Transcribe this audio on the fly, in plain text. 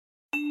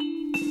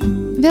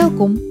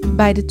Welkom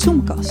bij de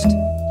Zoomkast.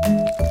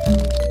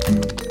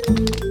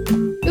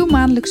 Uw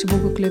maandelijkse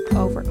boekenclub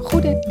over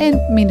goede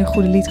en minder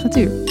goede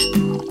literatuur.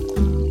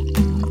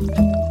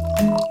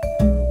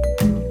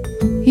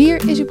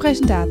 Hier is uw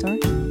presentator,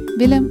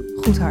 Willem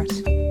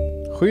Goedhart.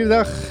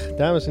 Goedendag,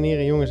 dames en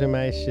heren, jongens en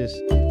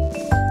meisjes.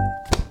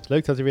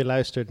 Leuk dat u weer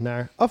luistert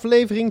naar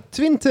aflevering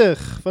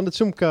 20 van de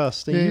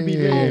Zoomkast.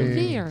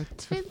 Alweer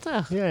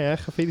 20. Ja,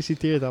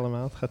 gefeliciteerd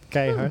allemaal. Het gaat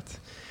keihard.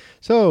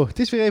 Zo, het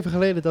is weer even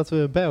geleden dat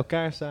we bij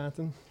elkaar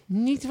zaten.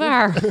 Niet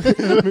waar.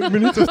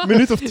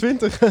 minuut of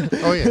 20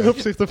 Oh ja. ten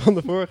opzichte van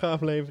de vorige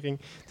aflevering.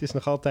 Het is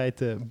nog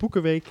altijd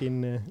Boekenweek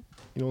in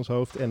ons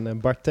hoofd. En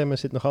Bart Temme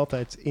zit nog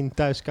altijd in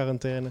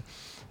thuisquarantaine.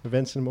 We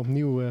wensen hem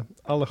opnieuw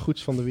alle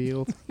goeds van de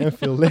wereld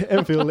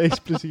en veel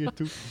leesplezier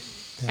toe.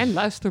 En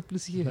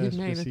luisterplezier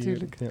hiermee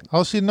natuurlijk. Ja.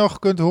 Als je nog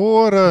kunt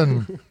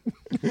horen.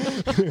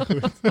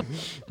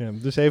 Ja,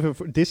 dus even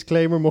voor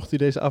disclaimer, mocht u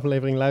deze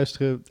aflevering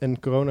luisteren en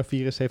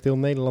coronavirus heeft heel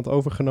Nederland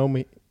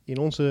overgenomen.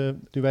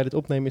 Nu wij dit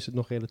opnemen is het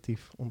nog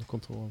relatief onder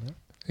controle. Hè?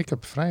 Ik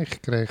heb vrij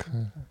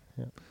gekregen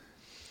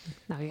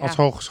Nou ja. als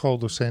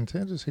hogeschooldocent.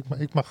 Hè? Dus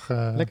ik mag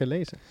Lekker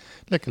lezen.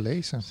 lekker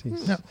lezen.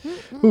 Precies. Ja.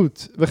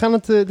 Goed, we gaan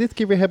het dit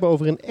keer weer hebben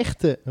over een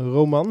echte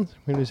roman,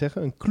 willen we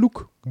zeggen. Een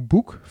kloek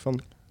boek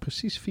van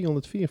precies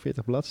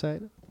 444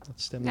 bladzijden. Dat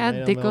stemde mij Ja,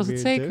 dan dik wel was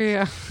het weer zeker, deugd.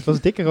 ja. Het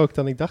was dikker ook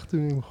dan ik dacht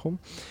toen ik begon.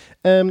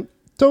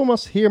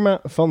 Thomas Heerma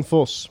van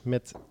Vos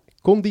met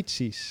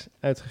Condities,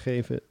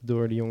 uitgegeven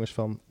door de jongens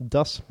van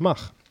Das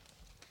Mag.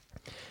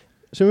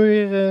 Zullen we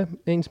weer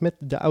eens met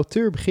de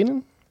auteur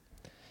beginnen?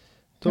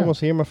 Thomas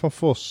Heerma van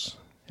Vos.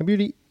 Hebben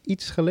jullie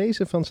iets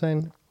gelezen van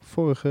zijn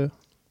vorige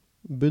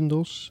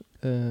bundels?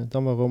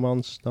 Dan wel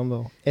romans, dan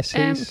wel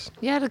essays?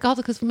 Ja, daar had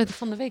ik het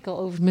van de week al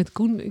over met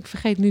Koen. Ik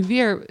vergeet nu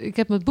weer. Ik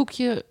heb mijn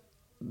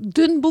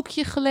dun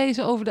boekje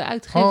gelezen over de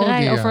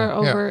uitgeverij.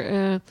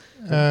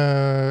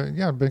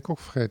 Ja, dat ben ik ook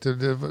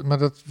vergeten. Maar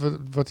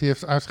wat hij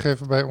heeft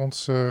uitgegeven bij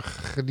ons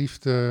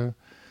geliefde...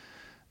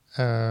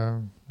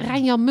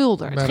 Rijn-Jan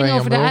Mulder. Het ging Rijn-Jan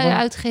over de Mulder.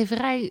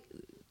 uitgeverij.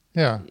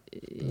 Ja,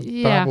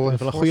 Ja, Babel en Wel een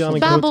Vos. goede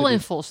anekdote. Babel en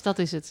dit. Vos, dat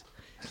is het.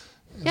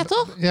 Ja,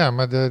 toch? Ja,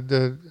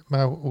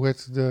 maar hoe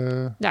heet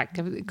de... Ja,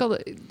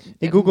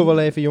 Ik google wel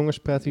even, jongens,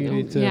 praten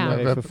jullie het Ja. maar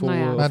even voor. Nou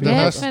ja, of Maar je- jij hebt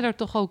daarnaast- verder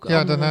toch ook Ja,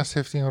 andere- daarnaast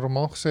heeft hij een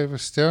roman geschreven,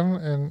 Stern.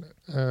 En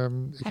ik Hij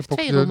heb heeft ook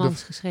 2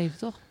 romans geschreven,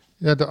 toch?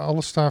 de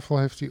Allestafel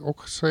heeft hij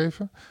ook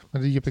geschreven,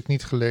 maar die heb ik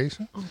niet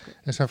gelezen. Oké.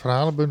 En zijn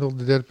verhalenbundel,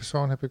 De Derde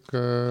Persoon, heb ik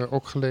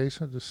ook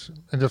gelezen. Dus,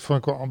 en dat vond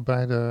ik wel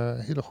beide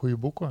hele goede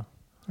boeken.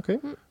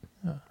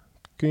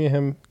 Kun je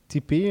hem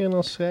typeren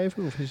als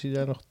schrijver of is hij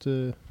daar nog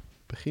te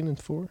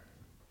beginnend voor?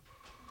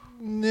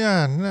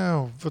 Ja,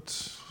 nou,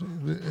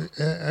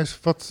 hij is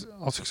wat,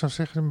 als ik zou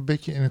zeggen, een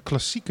beetje een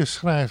klassieke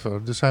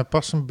schrijver. Dus hij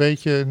past een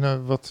beetje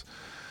in wat...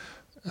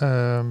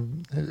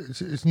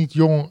 Het is niet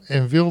jong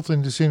en wild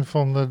in de zin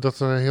van dat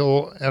er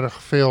heel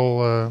erg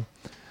veel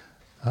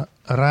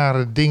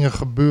rare dingen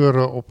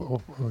gebeuren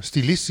op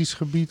stilistisch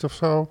gebied of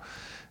zo.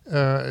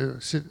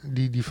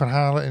 Die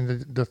verhalen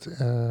en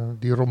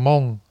die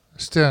roman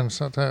Stern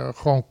staat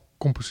gewoon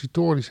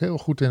compositorisch heel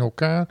goed in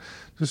elkaar.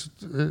 Dus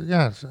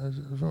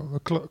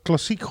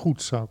klassiek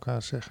goed zou ik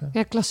haar zeggen.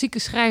 Ja, klassieke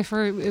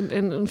schrijver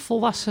en een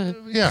volwassen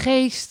Ja.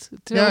 geest. Ja,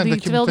 Terwijl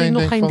dat je die meteen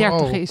nog denkt geen van,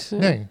 30 is.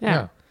 Nee,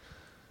 ja.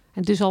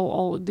 En dus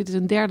dit is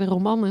een 3e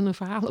roman en een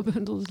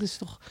verhalenbundel. Dat is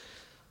toch,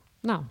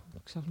 nou,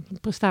 ik zou het een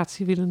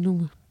prestatie willen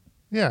noemen.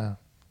 Ja.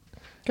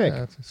 Kijk, Ja,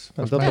 het is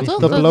nou, volgens mij- toch?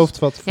 dat Dat- belooft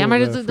wat voor Ja, maar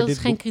voor dat dit is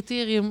geen boek.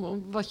 criterium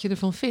om wat je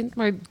ervan vindt.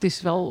 Maar het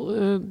is wel,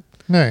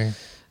 Nee.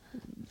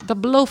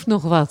 dat belooft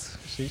nog wat.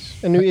 Precies.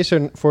 En nu is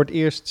er voor het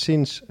eerst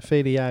sinds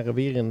vele jaren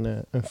weer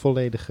een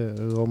volledige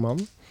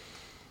roman.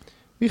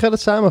 Wie gaat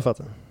het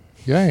samenvatten?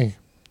 Jij.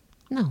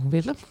 Nou,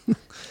 Willem.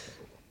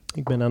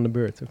 Ik ben aan de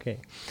beurt, oké.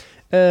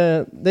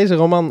 Deze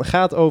roman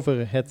gaat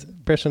over het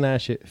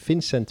personage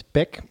Vincent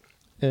Peck.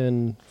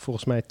 Een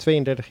volgens mij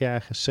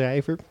 32-jarige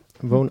schrijver,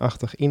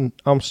 woonachtig in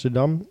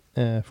Amsterdam.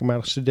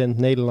 Voormalig student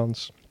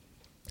Nederlands.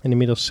 En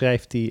inmiddels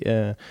schrijft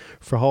hij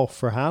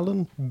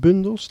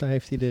verhalenbundels. Daar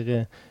heeft hij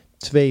er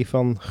 2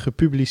 van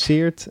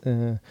gepubliceerd.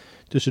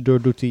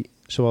 Tussendoor doet hij,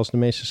 zoals de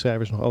meeste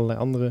schrijvers, nog allerlei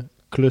andere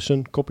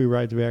klussen.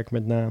 Copyrightwerk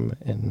met name.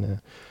 En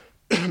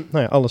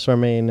nou ja, alles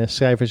waarmee een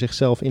schrijver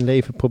zichzelf in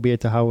leven probeert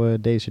te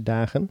houden deze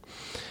dagen.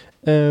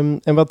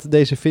 En wat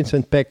deze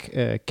Vincent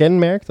Peck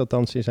kenmerkt,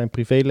 althans in zijn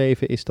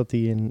privéleven, is dat hij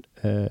een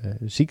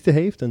ziekte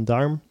heeft, een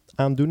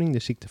darmaandoening, de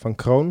ziekte van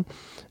Crohn,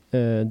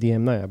 die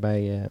hem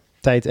bij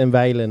tijd en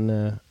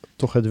wijlen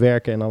toch het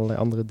werken en allerlei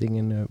andere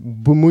dingen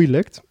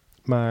bemoeilijkt.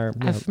 Maar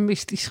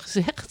Eufemistisch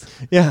gezegd.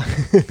 ja,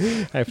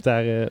 hij heeft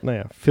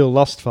daar veel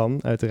last van,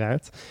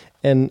 uiteraard.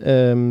 En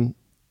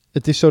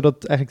het is zo dat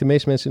eigenlijk de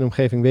meeste mensen in de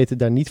omgeving weten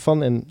daar niet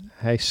van. En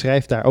hij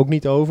schrijft daar ook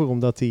niet over,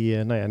 omdat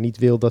hij niet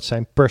wil dat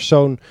zijn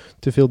persoon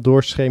te veel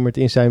doorschemert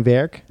in zijn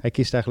werk. Hij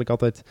kiest eigenlijk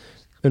altijd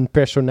een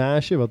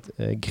personage, wat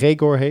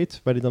Gregor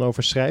heet, waar hij dan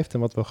over schrijft. En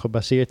wat wel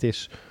gebaseerd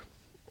is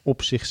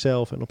op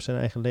zichzelf en op zijn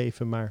eigen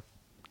leven, maar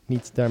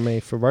niet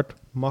daarmee verward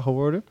mag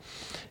worden.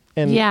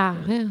 En ja.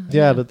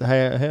 dat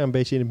hij een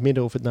beetje in het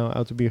midden of het nou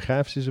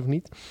autobiografisch is of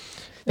niet.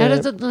 Ja,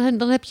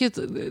 dan heb je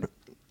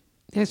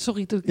het...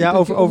 sorry dat ik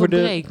je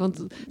onderbreek, want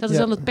dat is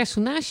dan het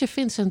personage.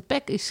 Vincent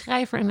Peck is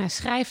schrijver en hij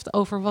schrijft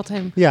over wat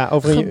hem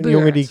over gebeurt. een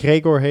jongen die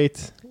Gregor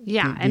heet.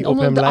 Ja, die en op om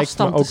hem de lijkt,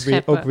 afstand maar te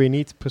scheppen. ook weer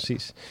niet,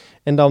 precies.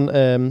 En dan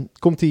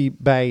komt hij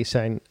bij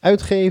zijn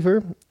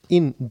uitgever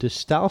in de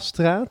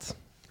Staalstraat.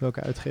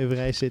 Welke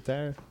uitgeverij zit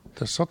daar?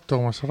 Daar zat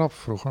Thomas Rapp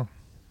vroeger.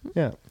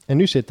 Ja, en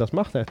nu zit Das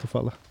Mag daar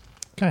toevallig.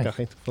 Kijk. Kan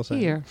geen toeval zijn.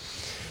 Hier.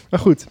 Maar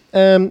goed,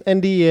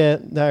 en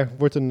daar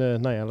wordt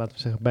een, laten we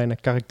zeggen, bijna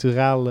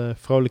karakterale,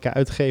 vrolijke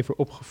uitgever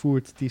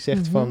opgevoerd. Die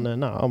zegt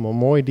van, allemaal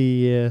mooi,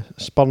 die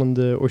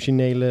spannende,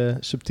 originele,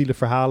 subtiele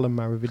verhalen.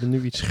 Maar we willen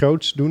nu iets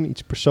groots doen,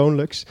 iets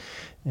persoonlijks.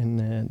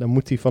 En dan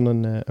moet hij van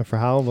een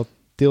verhaal wat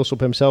deels op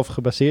hemzelf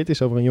gebaseerd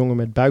is, over een jongen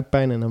met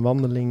buikpijn en een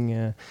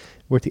wandeling,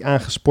 wordt hij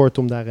aangespoord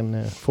om daar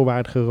een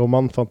volwaardige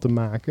roman van te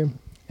maken.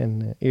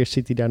 En eerst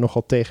zit hij daar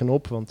nogal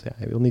tegenop, want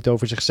hij wil niet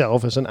over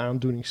zichzelf en zijn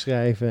aandoening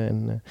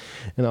schrijven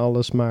en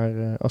alles.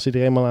 Maar als hij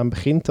er eenmaal aan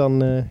begint,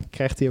 dan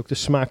krijgt hij ook de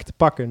smaak te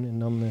pakken. En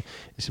dan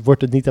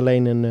wordt het niet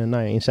alleen een,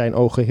 in zijn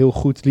ogen heel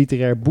goed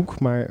literair boek,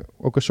 maar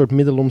ook een soort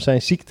middel om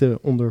zijn ziekte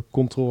onder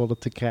controle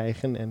te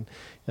krijgen. En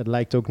het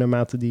lijkt ook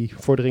naarmate die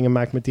vorderingen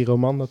maakt met die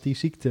roman, dat die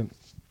ziekte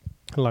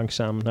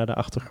langzaam naar de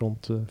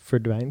achtergrond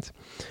verdwijnt.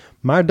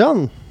 Maar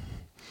dan...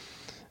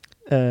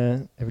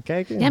 even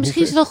kijken. Ja,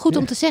 misschien is het wel goed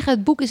om te zeggen,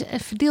 het boek is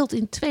verdeeld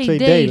in twee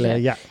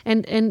delen. Ja.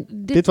 En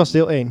dit was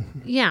deel 1.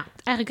 Ja,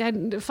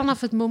 eigenlijk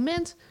vanaf het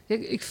moment...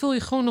 Ik vul je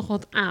gewoon nog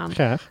wat aan.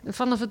 Graag.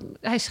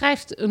 Hij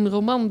schrijft een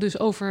roman dus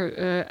over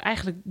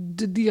eigenlijk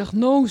de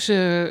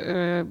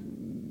diagnose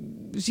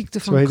ziekte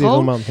van Crohn.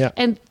 Roman, ja.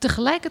 En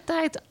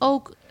tegelijkertijd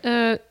ook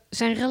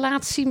zijn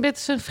relatie met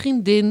zijn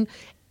vriendin.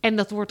 En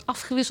dat wordt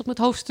afgewisseld met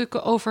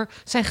hoofdstukken over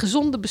zijn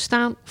gezonde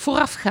bestaan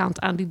voorafgaand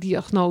aan die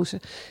diagnose.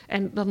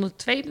 En dan het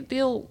tweede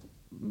deel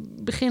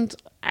begint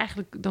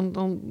eigenlijk,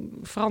 dan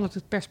verandert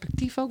het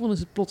perspectief ook, want dan is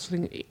het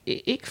plotseling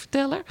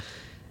ik-verteller.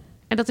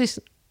 En dat is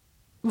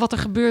wat er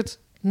gebeurt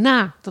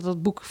nadat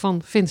het boek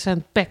van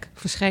Vincent Peck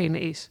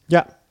verschenen is.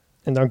 Ja,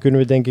 en dan kunnen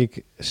we denk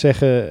ik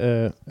zeggen,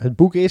 het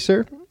boek is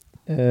er.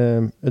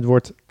 Het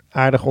wordt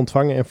aardig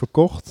ontvangen en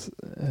verkocht.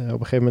 Op een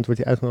gegeven moment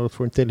wordt hij uitgenodigd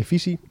voor een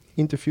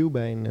televisieinterview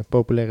bij een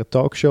populaire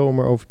talkshow om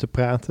erover te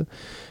praten.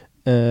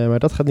 Maar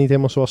dat gaat niet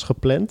helemaal zoals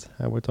gepland.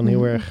 Hij wordt dan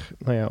heel erg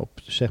op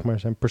zeg maar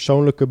zijn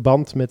persoonlijke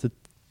band met het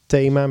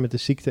thema, met de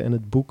ziekte en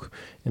het boek.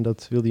 En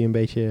dat wil hij een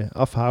beetje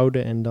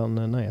afhouden. En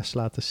dan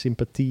slaat de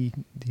sympathie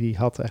die hij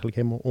had eigenlijk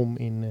helemaal om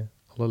in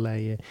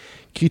allerlei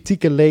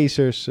kritieke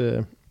lezers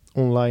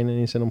online en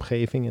in zijn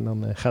omgeving. En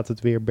dan gaat het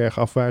weer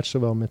bergafwaarts,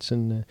 zowel met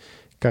zijn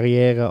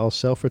carrière als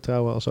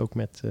zelfvertrouwen, als ook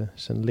met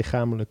zijn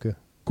lichamelijke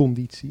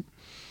conditie.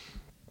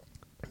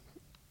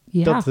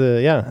 Ja. Dat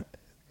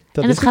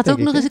en het gaat ook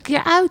nog eens een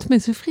keer uit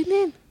met zijn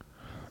vriendin.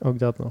 Ook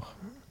dat nog.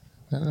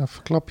 Ja, dan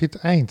verklap je het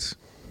eind.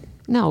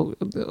 Nou,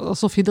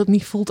 alsof je dat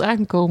niet voelt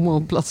aankomen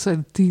op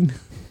bladzijde 10.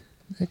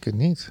 Ik het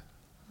niet.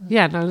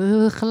 Ja,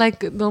 nou,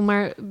 gelijk dan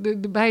maar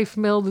erbij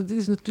vermelden. Dit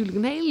is natuurlijk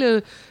een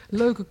hele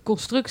leuke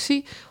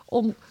constructie.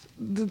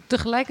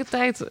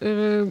 Tegelijkertijd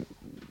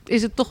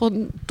is het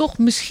toch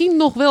misschien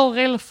nog wel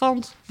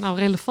relevant. Nou,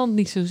 relevant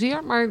niet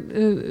zozeer, maar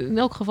in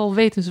elk geval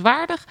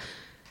wetenswaardig.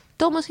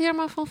 Thomas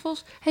Herman van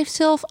Vos heeft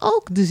zelf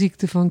ook de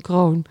ziekte van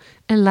Crohn.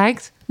 En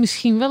lijkt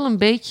misschien wel een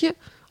beetje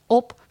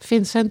op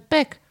Vincent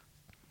Peck.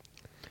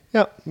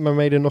 Ja,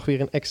 waarmee er nog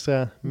weer een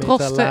extra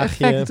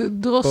meta-laagje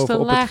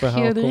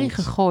droste-laagje erin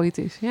gegooid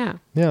is.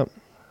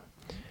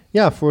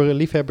 Ja, voor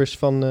liefhebbers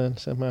van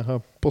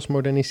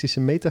postmodernistische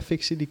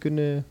metafictie, die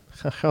kunnen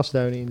gaan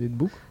grasduinen in dit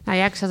boek. Nou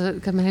ja,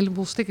 ik heb een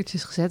heleboel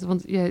stickertjes gezet,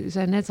 want je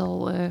zei net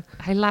al,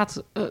 hij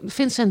laat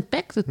Vincent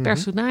Peck, het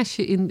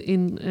personage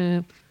in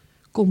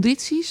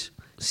condities,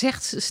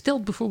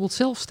 stelt bijvoorbeeld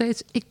zelf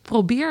steeds, ik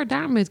probeer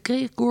daar met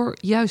Gregor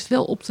juist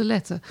wel op te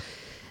letten.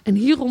 En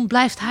hierom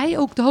blijft hij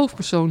ook de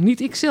hoofdpersoon,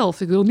 niet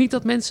ikzelf. Ik wil niet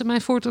dat mensen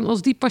mij voortaan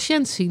als die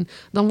patiënt zien.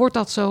 Dan wordt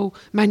dat zo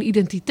mijn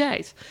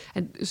identiteit.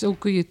 En zo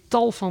kun je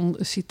tal van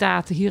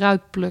citaten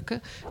hieruit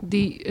plukken,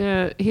 die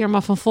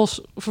Herman van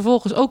Vos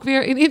vervolgens ook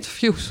weer in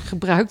interviews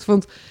gebruikt.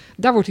 Want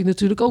daar wordt hij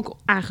natuurlijk ook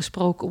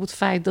aangesproken op het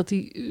feit dat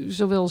hij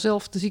zowel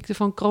zelf de ziekte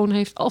van Crohn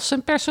heeft als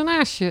zijn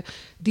personage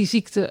die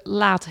ziekte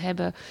laat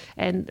hebben.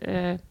 En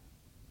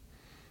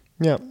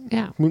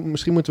Ja.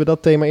 Misschien moeten we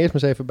dat thema eerst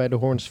maar eens even bij de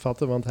hoorns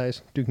vatten, want hij is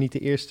natuurlijk niet de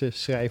eerste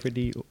schrijver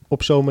die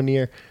op zo'n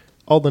manier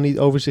al dan niet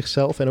over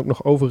zichzelf en ook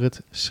nog over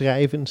het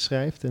schrijven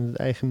schrijft en het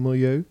eigen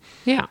milieu.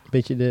 Ja. Een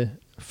beetje de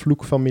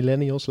vloek van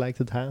millennials lijkt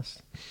het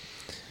haast.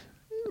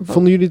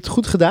 Vonden jullie het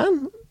goed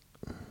gedaan?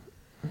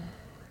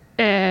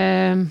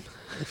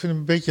 Ik vind het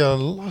een beetje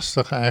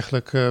lastig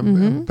eigenlijk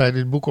bij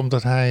dit boek,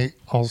 omdat hij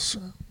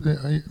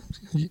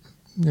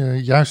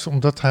juist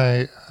omdat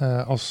hij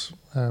als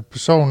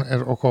persoon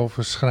er ook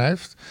over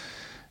schrijft,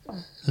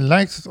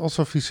 lijkt het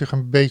alsof hij zich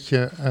een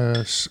beetje,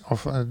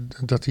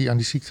 dat hij aan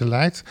die ziekte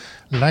lijdt,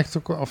 lijkt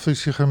ook alsof hij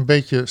zich een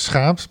beetje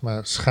schaamt,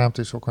 maar schaamt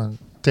is ook een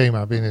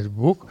thema binnen het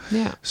boek,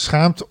 Ja.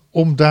 schaamt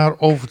om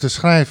daarover te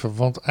schrijven.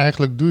 Want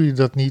eigenlijk doe je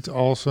dat niet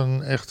als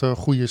een echte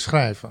goede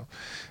schrijver.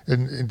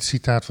 En het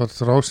citaat wat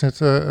Roos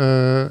net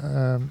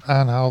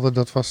aanhaalde,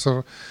 dat was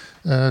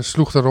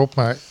sloeg daarop.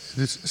 Maar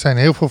er zijn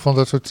heel veel van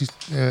dat soort...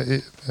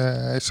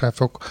 hij schrijft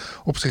ook,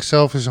 op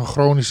zichzelf is een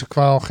chronische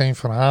kwaal geen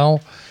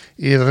verhaal,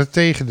 eerder het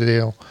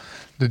tegendeel.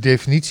 De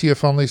definitie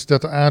ervan is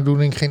dat de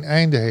aandoening geen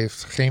einde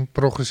heeft. Geen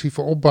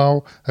progressieve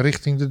opbouw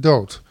richting de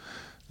dood.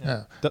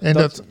 Ja.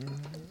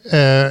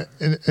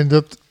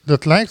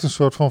 Dat lijkt een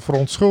soort van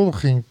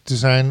verontschuldiging te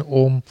zijn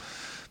om...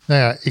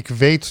 Nou ja,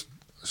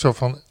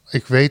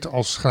 ik weet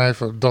als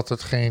schrijver dat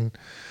het geen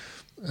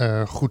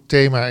goed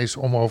thema is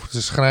om over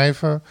te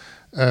schrijven.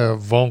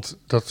 Want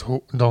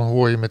dan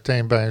hoor je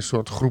meteen bij een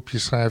soort groepje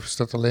schrijvers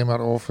dat alleen maar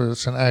over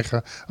zijn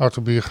eigen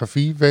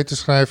autobiografie weet te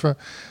schrijven.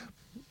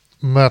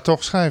 Maar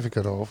toch schrijf ik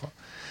erover.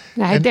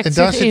 Nou, hij dekt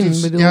zich in.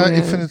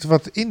 Ik vind het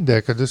wat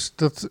indekken. Dus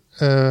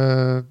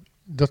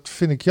dat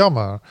vind ik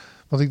jammer.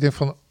 Want ik denk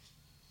van...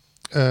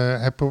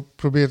 hij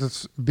probeert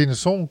het binnen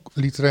zo'n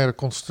literaire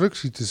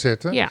constructie te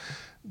zetten... Ja.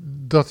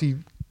 dat hij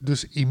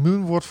dus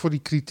immuun wordt voor die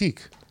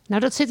kritiek.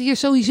 Nou, dat zit hier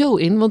sowieso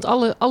in. Want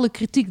alle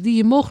kritiek die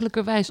je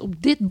mogelijkerwijs op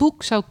dit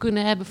boek zou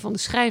kunnen hebben... van de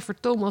schrijver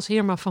Thomas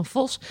Heerma van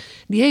Vos...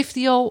 die heeft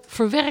hij al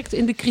verwerkt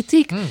in de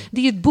kritiek...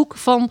 die het boek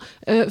van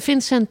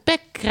Vincent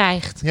Peck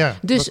krijgt. Ja,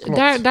 dus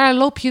daar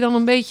loop je dan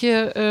een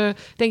beetje...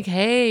 denk,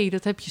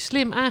 dat heb je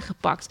slim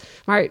aangepakt.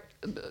 Maar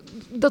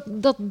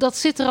dat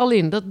zit er al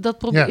in.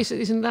 Dat is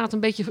inderdaad een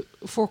beetje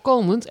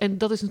voorkomend. En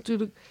dat is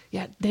natuurlijk,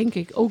 denk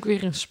ik, ook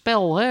weer een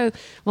spel. Hè?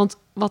 Want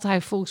wat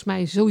hij volgens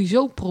mij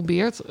sowieso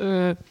probeert...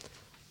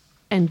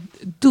 en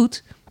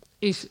doet,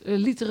 is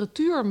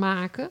literatuur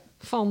maken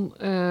van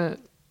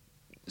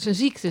zijn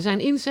ziekte. Zijn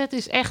inzet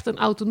is echt een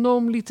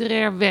autonoom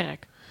literair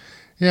werk.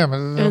 Ja, maar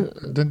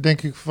dan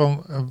denk ik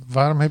van...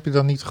 waarom heb je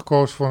dan niet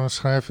gekozen voor een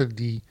schrijver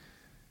die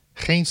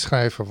geen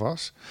schrijver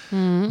was?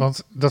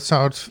 Want dat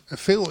zou het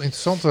veel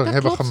interessanter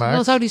hebben gemaakt.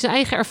 Dan zou hij zijn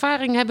eigen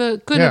ervaring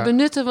hebben kunnen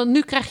benutten... want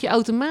nu krijg je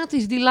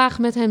automatisch die laag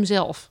met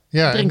hemzelf.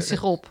 Dringt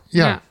zich op.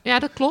 Ja,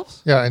 dat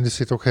klopt. Ja, en er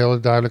zit ook hele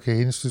duidelijke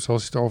hints. Dus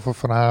als hij het over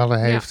verhalen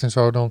heeft en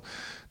zo...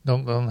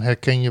 Dan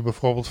herken je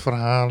bijvoorbeeld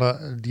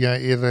verhalen die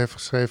hij eerder heeft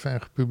geschreven...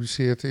 en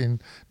gepubliceerd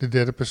in de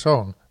derde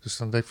persoon. Dus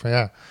dan denk ik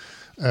van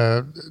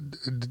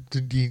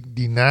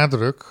die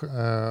nadruk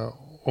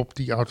op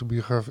die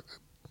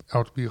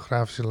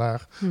autobiografische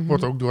laag...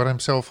 wordt ook door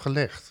hemzelf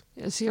gelegd.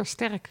 Ja, zeer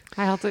sterk.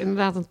 Hij had er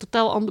inderdaad een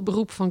totaal ander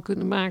beroep van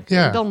kunnen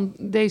maken... dan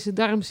deze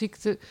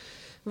darmziekte...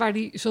 waar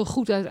hij zo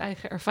goed uit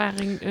eigen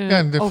ervaring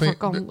over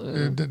kan...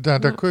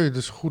 Daar kun je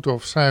dus goed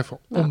over schrijven...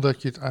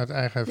 omdat je het uit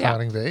eigen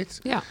ervaring weet.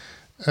 Ja.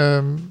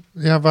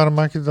 Waarom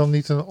maak je dan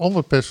niet een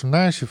ander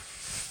personage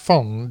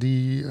van...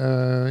 die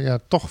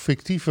toch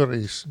fictiever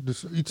is?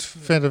 Dus iets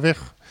verder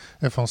weg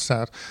ervan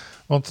staat.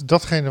 Want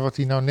datgene wat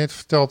hij nou net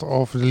vertelt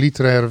over de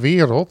literaire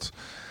wereld...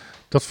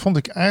 dat vond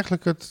ik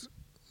eigenlijk het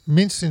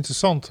minst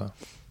interessante.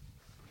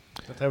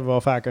 Dat hebben we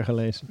al vaker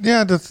gelezen.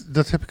 Ja,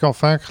 dat heb ik al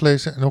vaker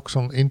gelezen. En ook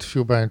zo'n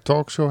interview bij een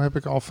talkshow heb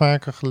ik al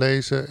vaker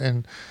gelezen.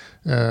 En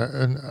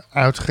een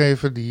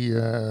uitgever die...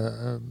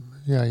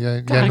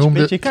 jij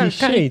noemde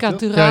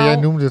karikaturaal. Jij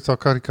noemde het al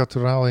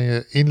karikaturaal in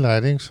je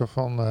inleiding. Zo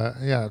van,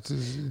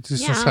 het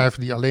is een schrijver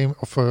die alleen...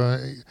 of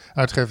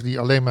uitgever die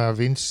alleen maar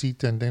winst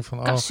ziet en denkt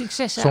van...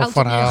 successen, zo'n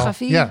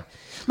autobiografie. Verhaal. Ja.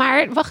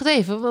 Maar wacht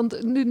even,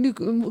 want nu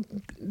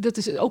dat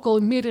is ook al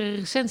in meerdere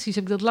recensies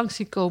heb ik dat langs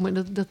zien komen.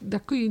 En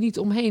daar kun je niet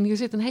omheen. Hier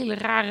zit een hele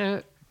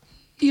rare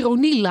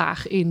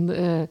ironielaag in.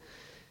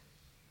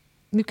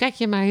 Nu kijk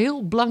je mij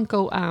heel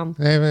blanco aan.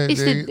 Nee,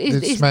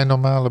 dit is mijn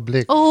normale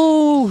blik.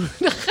 Oh,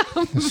 daar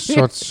gaan we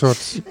een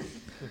soort...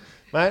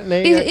 Maar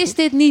is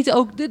dit niet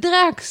ook de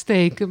draak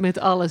steken met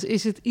alles?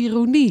 Is het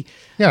ironie?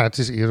 Ja, het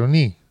is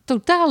ironie.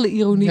 Totale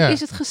ironie. Ja. Is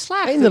het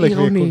geslaagde Eindelijk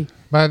ironie?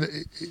 Maar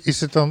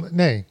is het dan...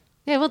 Nee.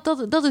 Ja,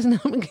 want dat is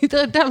namelijk...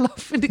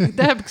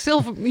 Daar heb ik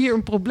zelf hier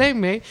een probleem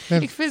mee.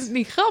 Ik vind het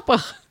niet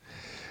grappig.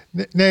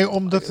 Nee,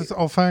 omdat het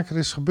al vaker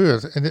is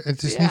gebeurd. En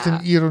het is niet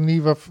een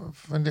ironie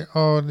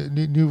waarvan...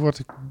 nu word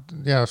ik...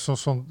 Ja,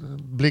 zo'n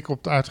blik op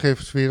het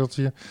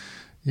uitgeverswereldje...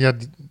 Ja,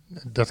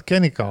 dat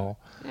ken ik al.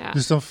 Ja.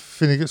 Dus dan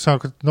zou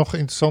ik het nog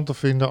interessanter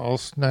vinden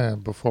als...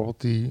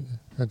 bijvoorbeeld die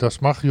Das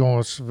Mag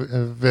jongens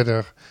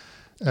werden...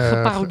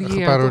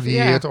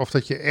 geparodieerd. Of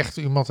dat je echt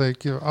iemand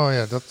heeft...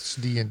 dat is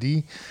die en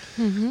die.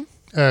 Mm-hmm.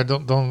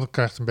 Dan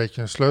krijgt het een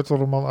beetje een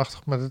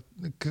sleutelromanachtig. Maar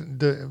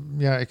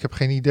ik heb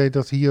geen idee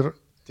dat hier...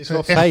 Het is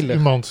wel veilig.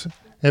 Iemand...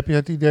 Heb je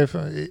het idee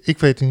van... Ik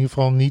weet in ieder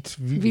geval niet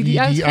wie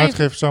die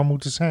uitgever zou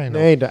moeten zijn.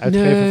 Nee, de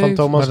uitgever van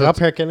Thomas Rapp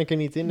herken ik er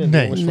niet in. En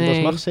de jongens van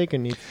Dat Mag zeker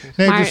niet.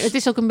 Nee, maar het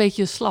is ook een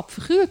beetje een slap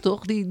figuur,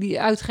 toch?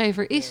 Die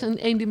uitgever is een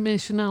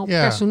eendimensionaal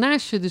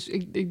personage. Dus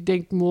ik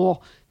denk,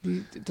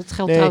 dat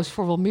geldt trouwens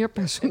voor wel meer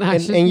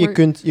personages. En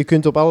je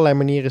kunt op allerlei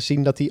manieren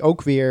zien dat hij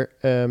ook weer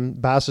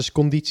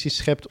basiscondities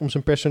schept om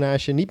zijn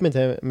personage niet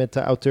met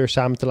de auteur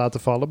samen te laten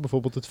vallen.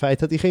 Bijvoorbeeld het feit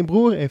dat hij geen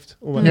broer heeft,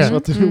 om maar eens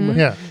wat te noemen.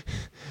 Ja.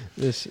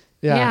 Dus,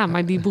 ja,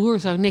 maar die broer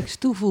zou niks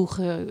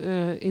toevoegen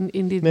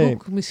in dit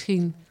boek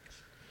misschien.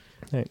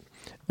 Nee.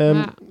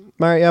 Ja.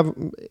 Maar ja,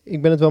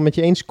 ik ben het wel met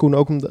je eens, Koen,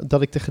 ook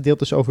omdat ik de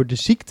gedeeltes over de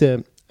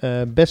ziekte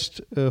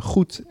best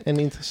goed en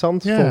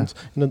interessant vond.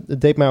 En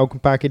dat deed mij ook een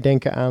paar keer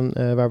denken aan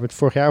waar we het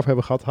vorig jaar over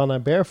hebben gehad,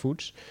 Hannah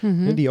Barefoots,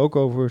 die ook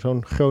over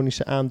zo'n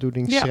chronische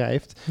aandoening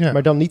schrijft. Ja.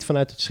 Maar dan niet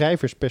vanuit het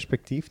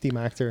schrijversperspectief, die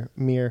maakt er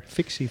meer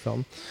fictie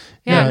van.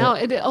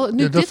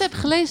 Nu ik dit heb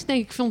gelezen,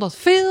 denk ik, vond dat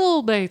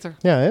veel beter.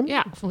 Ja, hè?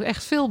 Ja, ik vond het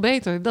echt veel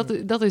beter.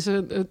 Dat is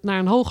het naar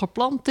een hoger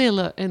plan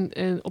tillen.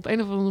 En op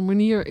een of andere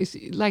manier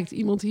lijkt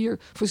iemand hier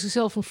voor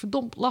zichzelf een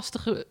verdomd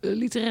lastige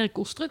literaire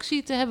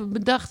constructie te hebben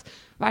bedacht,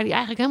 waar die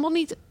eigenlijk helemaal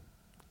niet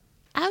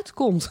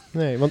uitkomt.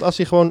 Nee, want als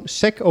hij gewoon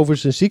sec over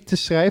zijn ziekte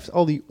schrijft,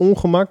 al die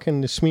ongemak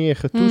en de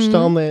smerige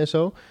toestanden en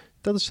zo,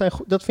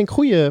 dat vind ik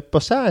goede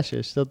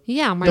passages.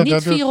 Maar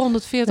niet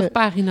 440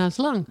 pagina's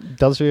lang.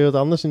 Dat is weer wat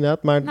anders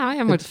inderdaad. Maar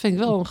dat vind ik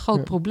wel een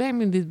groot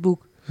probleem in dit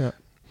boek. Ja.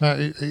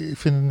 Nou, ik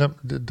vind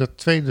dat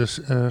tweede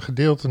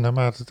gedeelte,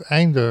 naarmate het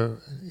einde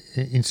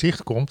in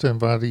zicht komt en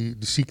waar de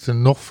ziekte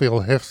nog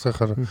veel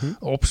heftiger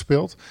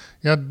opspeelt,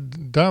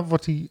 daar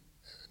wordt hij.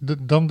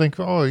 Dan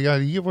denken we,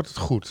 hier wordt het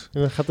goed.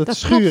 En dan gaat het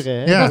schuren,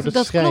 hè? Ja,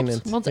 dat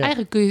klopt. Want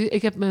eigenlijk kun je...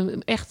 Ik heb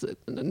me echt...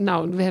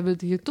 Nou, we hebben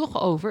het hier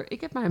toch over.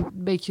 Ik heb mij een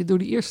beetje door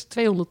die eerste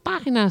 200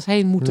 pagina's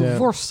heen moeten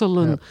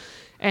worstelen. Ja.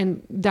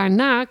 En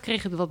daarna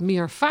kreeg het wat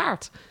meer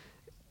vaart.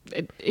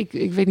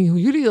 Ik weet niet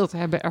hoe jullie dat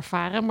hebben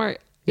ervaren, maar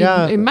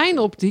in mijn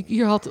optiek,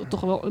 hier had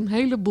toch wel een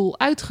heleboel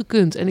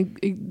uitgekund. En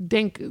ik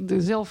denk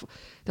er zelf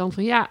dan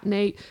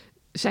van,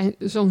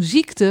 zo'n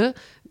ziekte,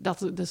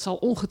 dat zal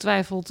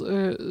ongetwijfeld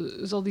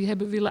zal die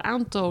hebben willen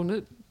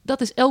aantonen.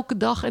 Dat is elke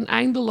dag en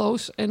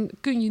eindeloos en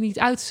kun je niet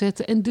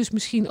uitzetten. En dus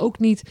misschien ook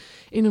niet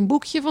in een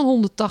boekje van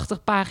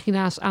 180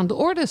 pagina's aan de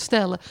orde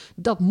stellen.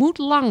 Dat moet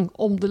lang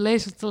om de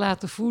lezer te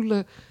laten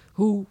voelen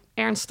hoe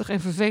ernstig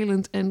en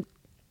vervelend en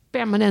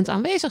permanent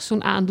aanwezig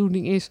zo'n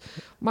aandoening is.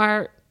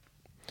 Maar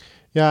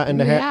ja, en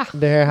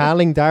de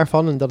herhaling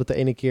daarvan, en dat het de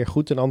ene keer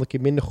goed en de andere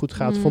keer minder goed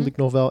gaat, vond ik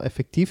nog wel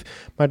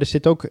effectief. Maar er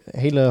zit ook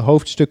hele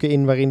hoofdstukken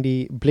in waarin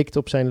hij blikt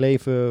op zijn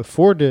leven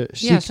voor de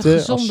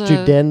ziekte, als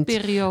student,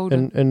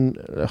 een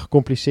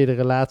gecompliceerde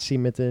relatie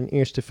met een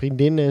eerste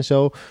vriendin en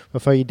zo,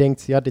 waarvan je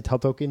denkt, dit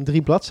had ook in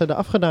 3 bladzijden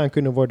afgedaan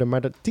kunnen worden,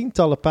 maar dat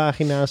tientallen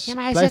pagina's. Ja,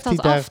 maar hij zet dat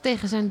af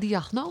tegen zijn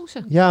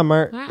diagnose. Ja,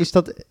 maar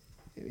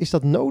is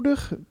dat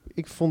nodig?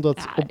 Ik vond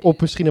dat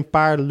op misschien een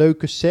paar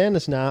leuke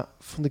scènes na,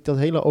 vond ik dat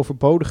hele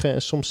overbodige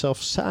en soms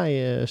zelfs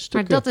saaie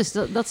stukken.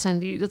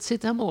 Maar dat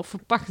zit helemaal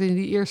verpakt in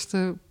die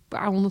eerste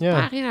paar 100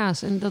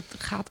 pagina's. En dat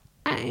gaat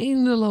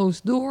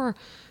eindeloos door.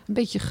 Een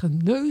beetje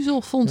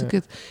geneuzel vond ik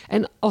het.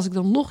 En als ik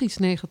dan nog iets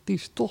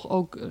negatiefs toch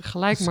ook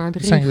gelijk maar erin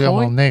gooi. Zijn jullie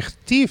allemaal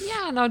negatief?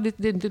 Ja, nou,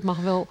 dit mag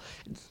wel.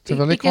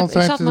 Terwijl ik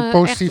altijd de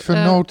positieve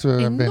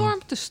noten ben. Enorm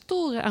te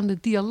storen aan de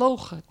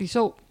dialogen, die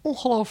zo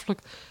ongelooflijk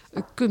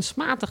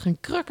kunstmatig en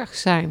krukkig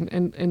zijn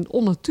en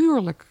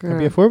onnatuurlijk. Heb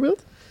je een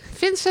voorbeeld?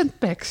 Vincent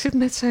Peck zit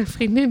met zijn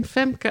vriendin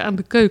Femke aan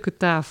de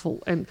keukentafel.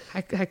 En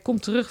hij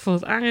komt terug van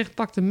het aanrecht,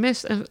 pakt een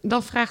mes en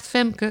dan vraagt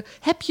Femke,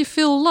 heb je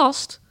veel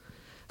last?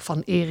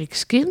 Van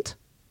Eriks kind?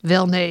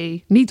 Wel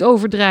nee, niet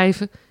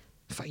overdrijven.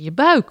 Van je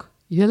buik.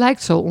 Je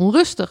lijkt zo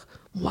onrustig.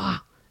 Wauw,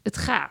 het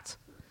gaat.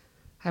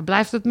 Hij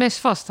blijft het mes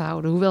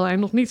vasthouden, hoewel hij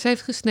nog niets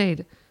heeft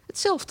gesneden.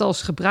 Hetzelfde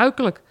als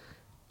gebruikelijk.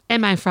 En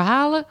mijn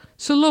verhalen,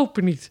 ze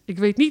lopen niet. Ik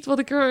weet niet wat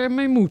ik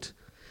ermee moet.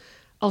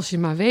 Als je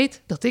maar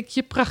weet dat ik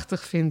je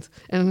prachtig vind.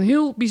 En een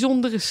heel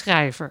bijzondere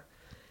schrijver.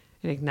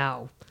 En ik,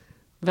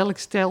 welk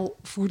stel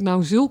voert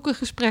nou zulke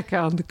gesprekken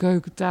aan de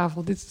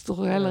keukentafel? Dit is toch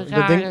een hele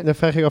rare... Dan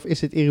vraag ik af, is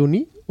dit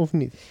ironie of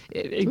niet?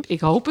 Ik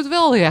hoop het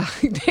wel, ja.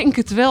 Ik denk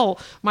het wel.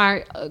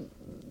 Maar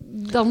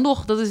dan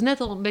nog, dat is net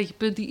al een beetje het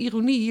punt. Die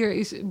ironie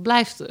hier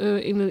blijft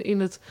in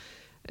het...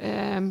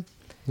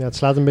 het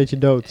slaat een beetje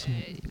dood.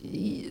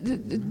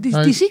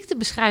 Die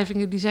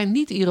ziektebeschrijvingen die zijn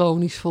niet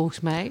ironisch volgens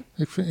mij.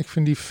 Ik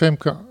vind die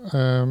Femke...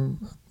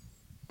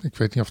 ik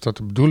weet niet of dat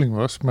de bedoeling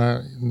was,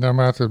 maar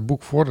naarmate het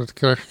boek vordert,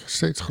 krijg ik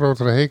steeds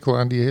grotere hekel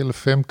aan die hele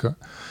Femke.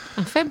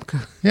 Aan Femke?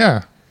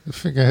 Ja, dat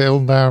vind ik een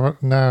heel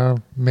naar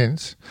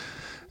mens.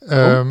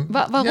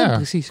 Waarom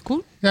precies,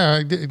 Koen? Ja,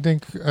 ik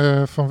denk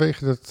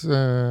vanwege dat...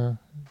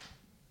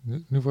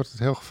 Nu wordt het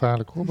heel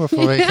gevaarlijk hoor, maar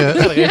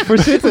vanwege... voor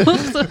zitten.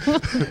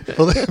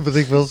 Wat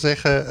ik wil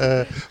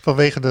zeggen,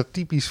 vanwege dat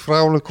typisch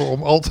vrouwelijke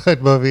om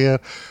altijd maar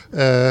weer...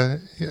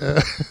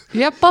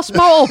 Ja, pas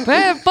maar op,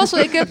 hè.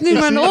 Ik heb nu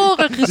mijn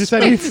oren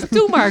gespitst.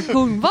 Doe maar,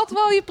 Koen. Wat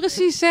wou je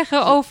precies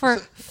zeggen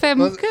over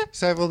Femke?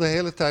 Zij wil de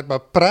hele tijd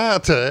maar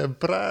praten en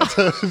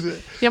praten.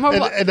 Ja, maar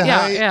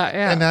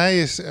en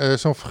hij is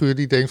zo'n figuur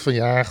die denkt van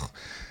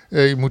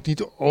je moet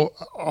niet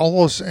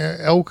alles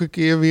elke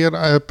keer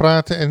weer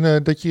praten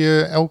en dat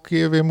je elke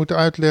keer weer moet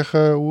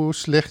uitleggen hoe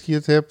slecht je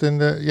het hebt.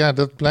 En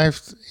dat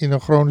blijft in een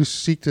chronische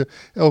ziekte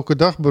elke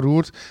dag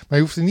beroerd. Maar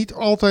je hoeft er niet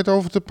altijd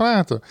over te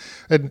praten.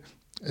 En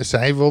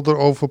zij wil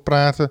erover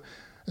praten.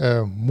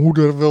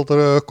 Moeder wil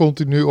er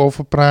continu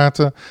over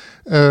praten.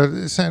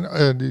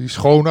 Zijn die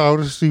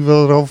schoonouders die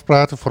willen erover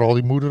praten. Vooral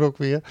die moeder ook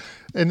weer.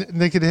 En dan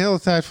denk je de hele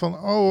tijd van...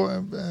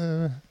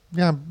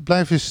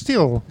 blijf eens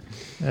stil.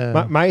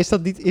 Maar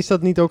is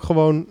dat niet ook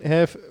gewoon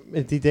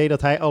het idee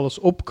dat hij alles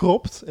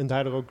opkropt en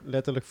daardoor ook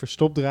letterlijk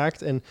verstopt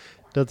raakt? En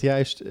dat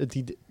juist,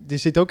 er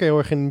zit ook heel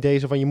erg een idee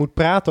zo van je moet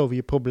praten over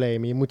je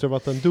problemen, je moet er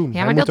wat aan doen.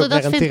 Ja, maar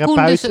dat vindt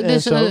Koen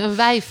dus een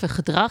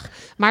wijvengedrag.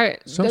 Maar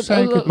zo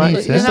zei ik het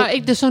niet, hè?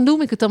 Dus zo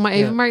noem ik het dan maar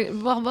even.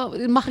 Ja.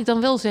 Maar mag ik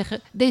dan wel zeggen,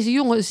 deze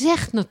jongen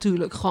zegt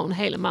natuurlijk gewoon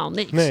helemaal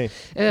niks. Nee.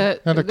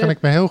 Daar kan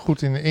ik me heel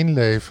goed in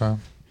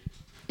inleven.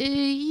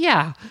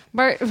 Ja,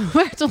 maar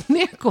waar het op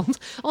neerkomt,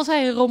 als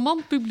hij een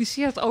roman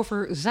publiceert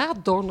over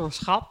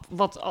zaaddonorschap,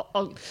 wat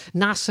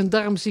naast zijn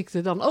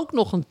darmziekte dan ook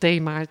nog een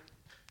thema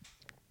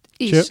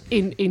is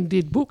in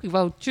dit boek, ik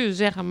wou tje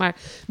zeggen, maar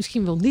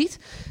misschien wel niet,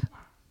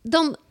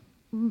 dan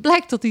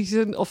blijkt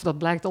dat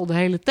blijkt al de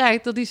hele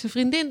tijd, dat hij zijn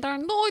vriendin daar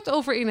nooit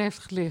over in heeft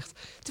gelicht.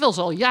 Terwijl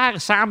ze al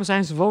jaren samen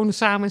zijn, ze wonen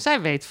samen en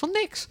zij weet van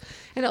niks.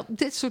 En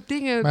dit soort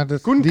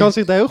dingen... Koen kan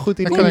zich daar heel goed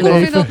in Koen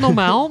vindt dat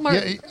normaal,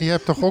 maar... Je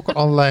hebt toch ook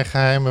allerlei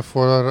geheimen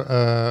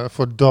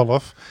voor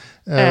Dolph.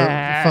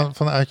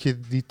 Vanuit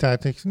die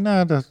tijd denk je,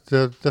 nou,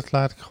 dat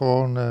laat ik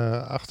gewoon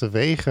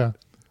achterwege.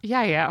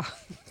 Ja.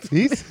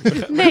 Niet?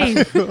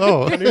 Nee.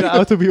 Oh, nu de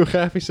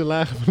autobiografische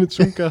lagen van het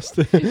Zoomkast.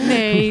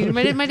 Nee,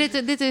 maar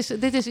dit is...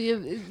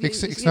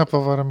 Ik snap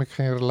wel waarom ik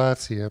geen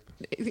relatie heb.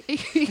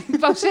 Ik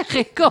wou zeggen,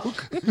 ik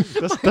ook.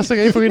 Dat is er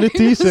één voor in de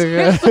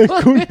teaser,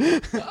 Koen.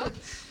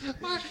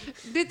 Maar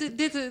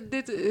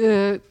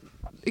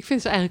ik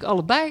vind ze eigenlijk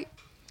allebei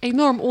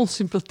enorm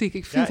onsympathiek.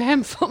 Ik vind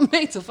hem van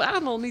meet af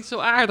aan al niet zo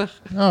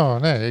aardig. Oh,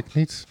 nee, ik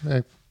niet.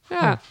 Nee.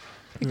 Ja,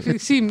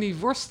 ik zie hem niet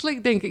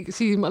worstelen. Ik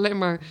zie hem alleen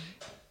maar...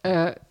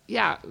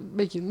 een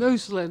beetje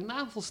neuzelen en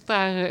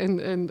navelstaren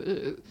en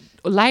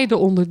lijden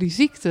onder die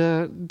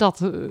ziekte,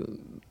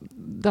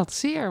 dat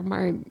zeer.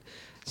 Maar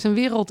zijn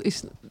wereld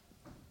is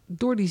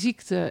door die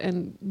ziekte,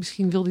 en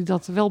misschien wil hij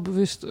dat wel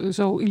bewust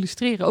zo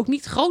illustreren, ook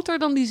niet groter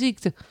dan die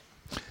ziekte.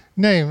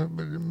 Nee,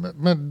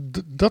 maar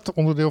dat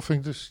onderdeel vind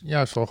ik dus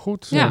juist wel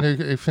goed. Ja.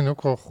 En ik vind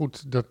ook wel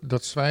goed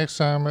dat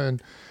zwijgzame. En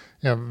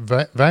ja,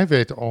 wij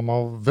weten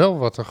allemaal wel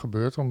wat er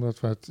gebeurt, omdat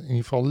we het in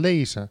ieder geval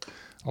lezen.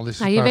 Al is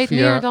het je weet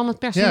via... meer dan het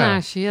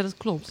personage, ja dat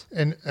klopt.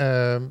 En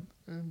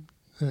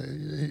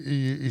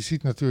je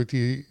ziet natuurlijk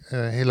die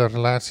hele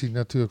relatie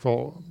natuurlijk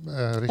wel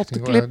richting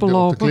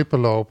op de klippen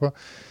lopen.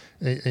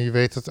 En je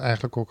weet het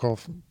eigenlijk ook al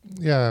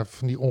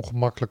van die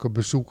ongemakkelijke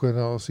bezoeken.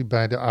 Als hij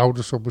bij de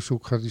ouders op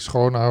bezoek gaat, die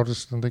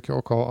schoonouders, dan denk je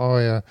ook al,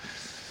 ja,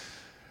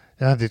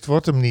 dit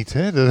wordt hem niet,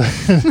 hè?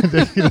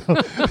 Denk je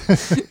dan.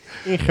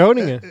 In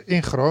Groningen?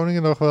 In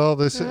Groningen nog wel.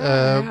 Dus,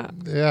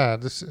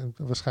 dus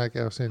waarschijnlijk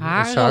ergens in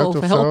Zuid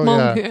of Helpman,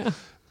 zo. Ja.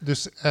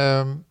 Dus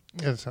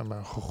dat is maar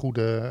een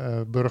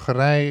goede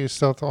burgerij is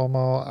dat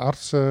allemaal.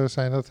 Artsen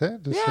zijn dat, hè?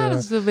 Dus,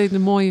 dat is een beetje de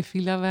mooie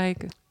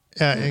villa-wijken.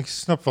 Ja, ik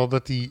snap wel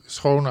dat die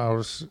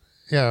schoonouders...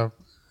 Ja,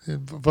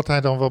 wat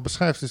hij dan wel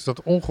beschrijft is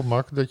dat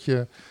ongemak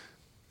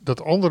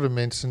dat andere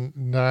mensen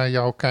naar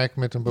jou kijken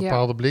met een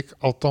bepaalde blik.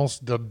 Althans,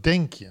 dat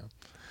denk je.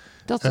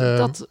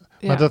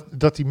 Maar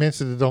dat die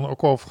mensen er dan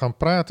ook over gaan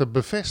praten,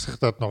 bevestigt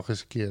dat nog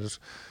eens een keer.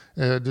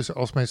 Dus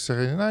als mensen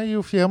zeggen, nou, je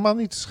hoeft je helemaal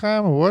niet te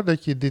schamen hoor,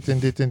 dat je dit en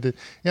dit en dit...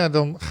 Ja,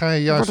 dan ga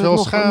je juist wel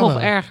schamen.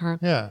 Nog erger.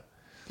 Ja.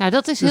 Nou,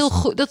 dat is heel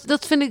goed.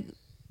 Dat vind ik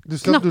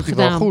dus knap dat doet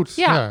gedaan. hij wel goed.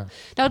 Ja.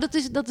 Nou,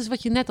 dat is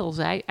wat je net al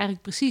zei.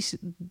 Eigenlijk precies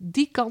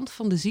die kant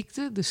van de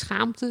ziekte, de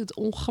schaamte, het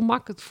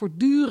ongemak, het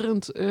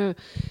voortdurend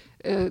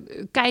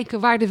kijken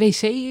waar de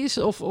wc is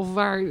of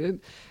waar...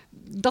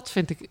 dat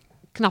vind ik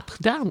knap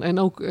gedaan. En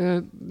ook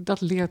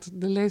dat leert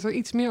de lezer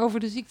iets meer over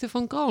de ziekte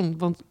van Crohn.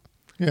 Want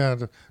ja,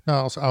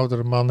 als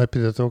oudere man heb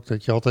je dat ook,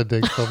 dat je altijd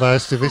denkt van waar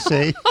is de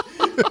wc?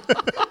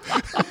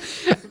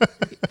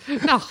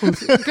 Nou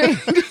goed,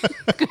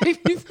 ik weet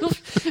niet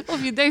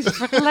of je deze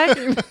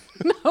vergelijking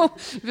nou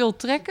wil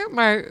trekken,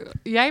 maar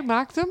jij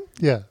maakt hem.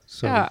 Ja,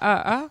 sorry.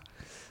 Ja,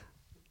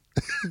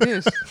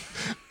 Dus.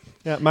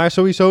 Ja, maar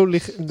sowieso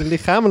de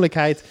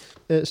lichamelijkheid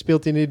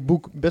speelt in dit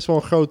boek best wel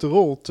een grote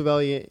rol. Terwijl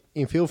je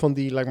in veel van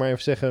die, laat ik maar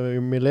even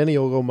zeggen,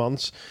 millennial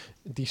romans,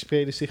 die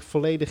spelen zich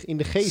volledig in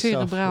de geest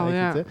cerebraal, af.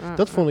 ja.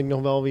 Dat vond ik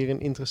nog wel weer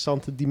een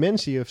interessante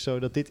dimensie of zo.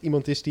 Dat dit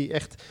iemand is die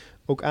echt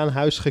ook aan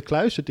huis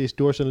gekluisterd is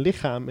door zijn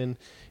lichaam en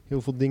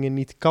heel veel dingen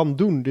niet kan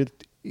doen.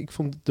 Ik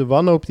vond de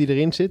wanhoop die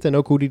erin zit en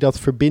ook hoe hij dat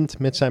verbindt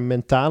met zijn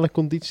mentale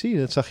conditie.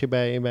 Dat zag je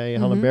bij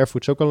Hannah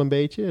Barefoots ook al een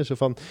beetje. Zo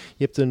van,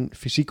 je hebt een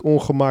fysiek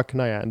ongemak,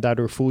 nou ja, en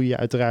daardoor voel je je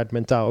uiteraard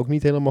mentaal ook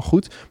niet helemaal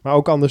goed. Maar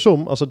ook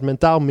andersom, als het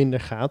mentaal minder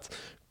gaat,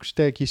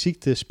 sterk je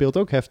ziekte speelt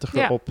ook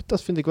heftiger op.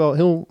 Dat vind ik wel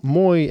heel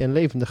mooi en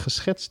levendig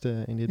geschetst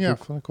in dit boek. Ja,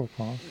 vond ik ook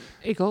wel.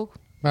 Ik ook.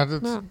 Maar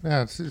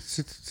het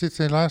zit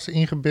helaas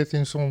ingebed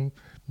in zo'n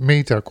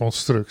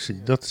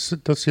metaconstructie. Dat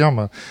is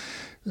jammer.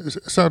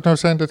 Zou het nou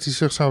zijn dat hij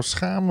zich zou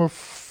schamen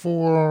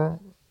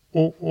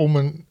om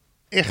een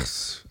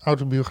echt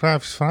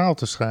autobiografisch verhaal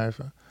te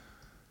schrijven?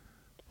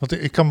 Want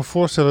ik kan me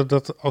voorstellen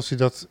dat als hij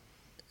dat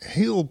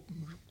heel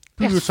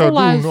puur echt zou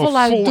doen, of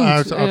voluit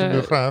doet,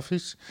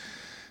 autobiografisch,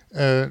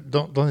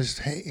 dan is het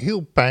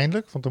heel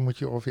pijnlijk. Want dan moet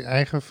je over je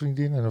eigen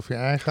vriendin en over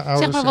je eigen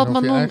ouders... Zeg maar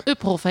wat Manon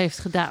Uphoff heeft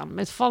gedaan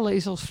met Vallen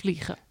is als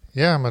vliegen.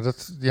 Ja, maar die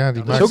Dat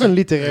is maakt ook een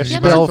literair Ja, spel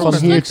maar maar van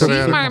dat hier is te...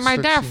 constructie.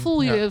 maar daar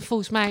voel je Ja.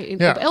 volgens mij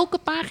Ja. op elke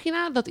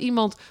pagina dat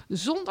iemand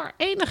zonder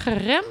enige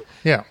rem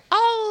Ja,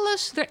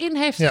 alles erin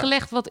heeft Ja.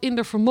 gelegd wat in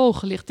de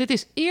vermogen ligt. Dit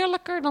is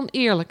eerlijker dan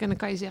eerlijk. En dan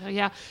kan je zeggen,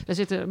 ja, daar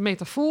zitten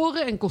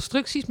metaforen en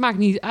constructies, maakt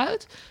niet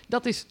uit.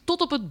 Dat is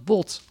tot op het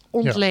bot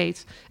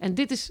ontleed. En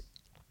dit is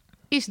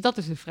dat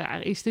is de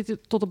vraag. Is dit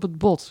tot op het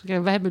bot?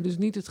 Ja, wij hebben dus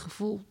niet het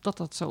gevoel dat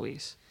dat zo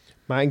is.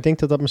 Maar ik denk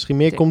dat dat misschien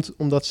meer Denk- komt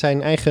omdat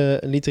zijn eigen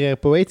literaire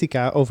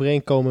poëtica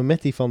overeenkomen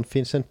met die van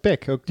Vincent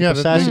Peck. Ook de Ja,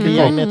 dat passage denk die ik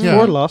jij ook. net Ja.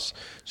 voorlas.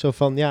 Zo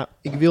van, ja,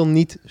 ik wil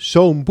niet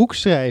zo'n boek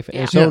schrijven en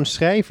Ja. zo'n Ja.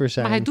 schrijver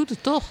zijn. Maar hij doet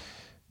het toch.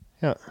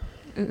 Ja.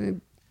 Eh,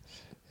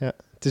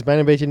 Het is bijna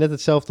een beetje net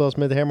hetzelfde als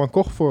met Herman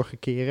Koch vorige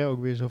keer. Hè?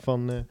 Ook weer zo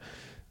van,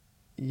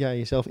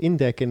 jezelf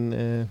indekken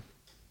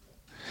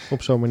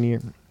op zo'n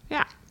manier.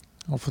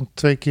 of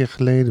 2 keer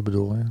geleden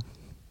bedoel je.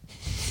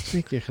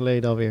 2 keer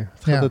geleden alweer.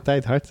 Het gaat Ja. de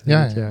tijd hard.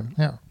 Ja, dit jaar.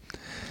 ja.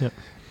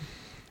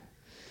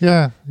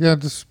 Ja.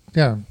 Dus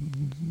ja.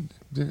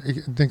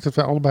 Ik denk dat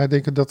wij allebei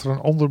denken dat er een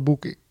ander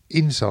boek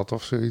in zat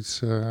of zoiets.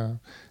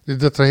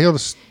 Dat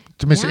er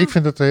tenminste, Ja. ik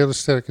vind dat er hele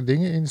sterke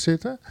dingen in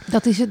zitten.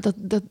 dat is het.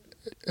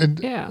 En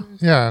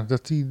Ja.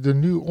 dat die er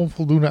nu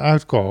onvoldoende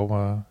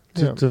uitkomen.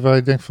 Ja. Terwijl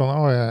je denkt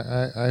van,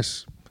 hij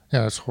is...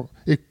 Ja,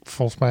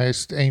 volgens mij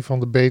is het een van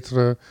de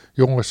betere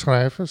jonge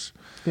schrijvers.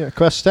 Ja,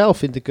 qua stijl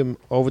vind ik hem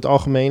over het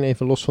algemeen,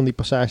 even los van die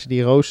passage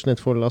die Roos net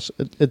voorlas,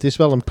 het is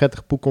wel een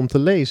prettig boek om te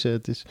lezen.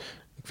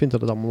 Ik vind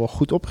dat het allemaal wel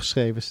goed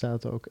opgeschreven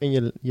staat ook. En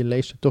je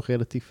leest er toch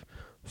relatief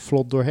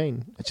vlot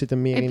doorheen. Het zit er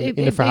meer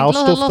in de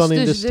verhaalstof las dan in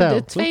de dus stijl.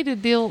 Het toch? tweede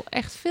deel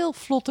echt veel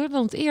vlotter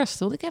dan het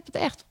eerste. Want ik heb het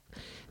echt...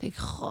 Ik denk,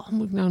 goh,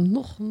 moet ik nou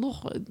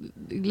nog...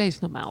 Ik lees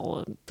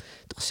normaal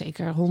toch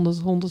zeker 100,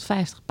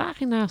 150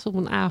 pagina's op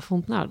een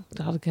avond. Nou,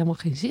 daar had ik helemaal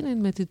geen zin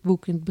in met dit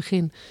boek in het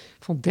begin.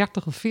 Van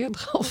 30 of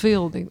 40 al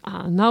veel. Ik denk,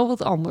 nou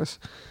wat anders.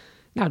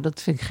 Nou,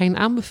 dat vind ik geen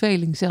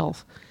aanbeveling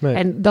zelf. Nee.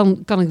 En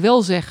dan kan ik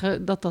wel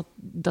zeggen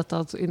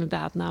dat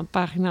inderdaad na een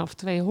pagina of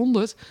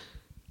 200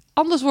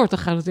 anders wordt. Dan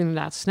gaat het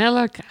inderdaad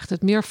sneller, krijgt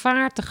het meer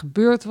vaart, er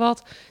gebeurt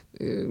wat.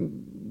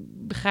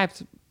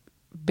 Begrijpt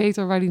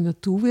beter waar hij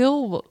naartoe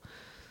wil.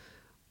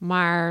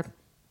 Maar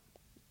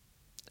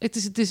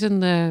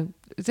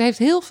het heeft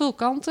heel veel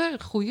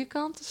kanten, goede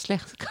kanten,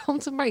 slechte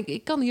kanten. Maar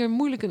ik kan hier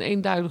moeilijk een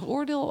eenduidig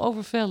oordeel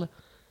over vellen.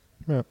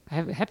 Ja.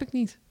 Heb ik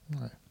niet.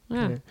 Nee.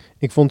 Ja. Nee.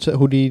 Ik vond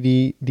hoe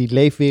die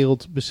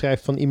leefwereld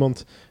beschrijft van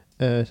iemand,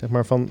 zeg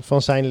maar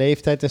van zijn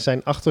leeftijd en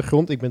zijn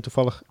achtergrond. Ik ben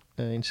toevallig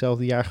in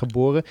hetzelfde jaar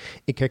geboren.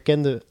 Ik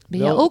herkende Ben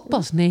wel... jij ook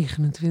pas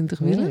 29,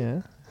 Willem?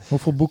 Ja.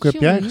 Hoeveel boeken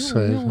heb jij Jongen,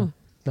 geschreven? jongen.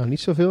 Nou, niet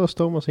zoveel als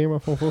Thomas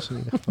Herman van Vos in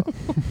ieder geval.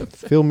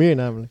 Veel meer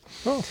namelijk.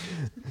 Oh.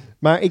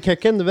 Maar ik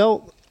herkende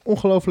wel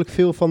ongelooflijk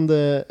veel van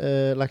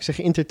de, laat ik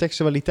zeggen,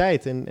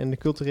 intertextualiteit en de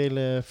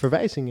culturele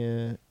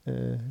verwijzingen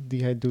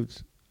die hij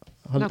doet.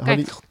 Nou,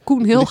 kijk,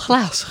 Koen heel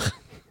glazig.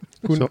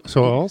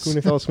 Zoals? Koen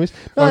heeft alles gemist.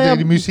 Oh, Nou ja,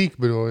 die muziek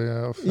bedoel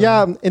je? Of,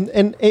 ja,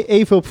 en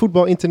even op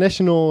Voetbal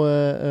International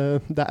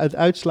de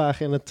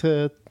uitslagen en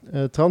het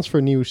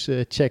transfernieuws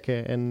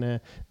checken.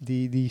 En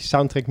die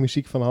soundtrack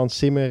muziek van Hans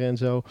Zimmer en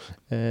zo.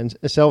 En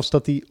zelfs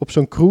dat hij op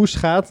zo'n cruise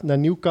gaat naar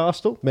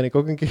Newcastle. Ben ik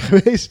ook een keer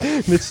geweest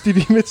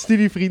met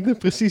studievrienden.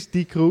 Precies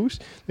die cruise.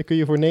 Dan kun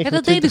je voor 29 Ja,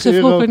 dat deden ze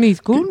euro vroeger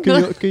niet, Koen.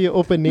 kun je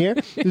op en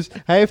neer. Dus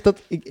hij heeft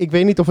dat... Ik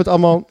weet niet of het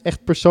allemaal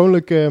echt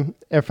persoonlijke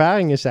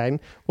ervaringen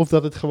zijn. Of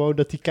dat het gewoon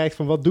dat hij kijkt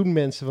van wat doen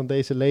mensen van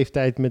deze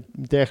leeftijd met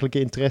dergelijke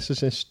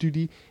interesses en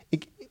studie.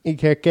 Ik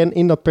herken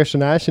in dat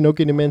personage en ook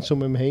in de mensen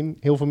om hem heen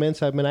heel veel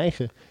mensen uit mijn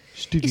eigen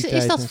studietijd.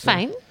 Is dat en zo.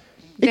 fijn?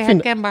 De Ik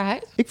vind-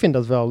 herkenbaarheid? Ik vind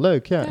dat wel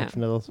leuk, ja. Ja. Ik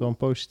vind dat wel een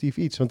positief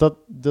iets. Want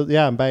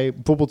ja, bij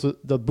bijvoorbeeld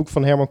dat boek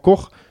van Herman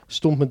Koch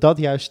stond me dat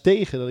juist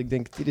tegen. Dat ik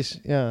denk, dit is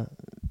Voor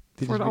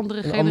is een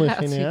andere een andere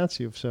generatie.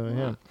 generatie of zo,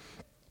 ja.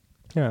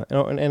 Ja.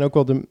 Ja, en ook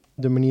wel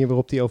de manier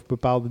waarop hij over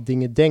bepaalde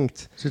dingen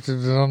denkt. Zitten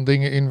er dan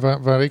dingen in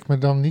waar ik me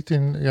dan niet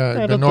in... Ja, ik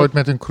ben dat- nooit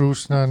met een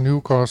cruise naar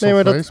Newcastle Nee,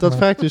 maar geweest. dat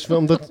vraag ik dus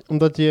wel,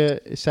 omdat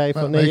je zei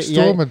van... maar nee, ik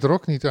stoor me er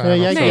ook niet aan.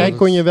 jij, of zo. jij Dat-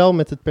 kon je wel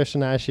met het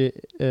personage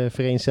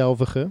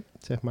vereenzelvigen,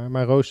 zeg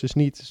maar Roos dus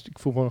niet. Dus ik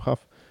voel me nog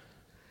af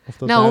of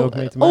dat daar ook Nou,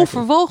 mee te maken heeft.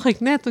 overwoog ik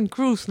net een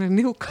cruise naar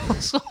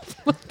Newcastle.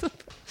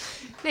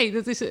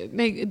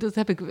 Nee, dat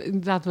heb ik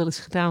inderdaad wel eens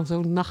gedaan.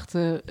 Zo'n nacht.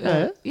 hè?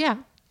 Ja.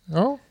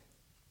 Oh,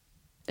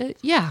 Ja.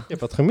 Je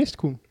hebt wat gemist,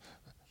 Koen.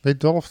 weet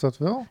Dolf dat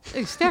wel?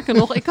 Sterker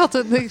nog, ik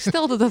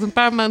stelde dat een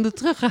paar maanden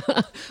terug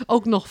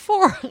ook nog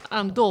voor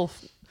aan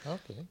Dolf.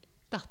 Oké. Ik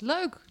dacht,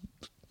 leuk.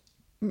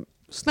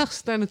 's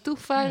Nachts daar naartoe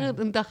varen,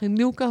 een dag in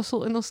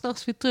Newcastle en dan 's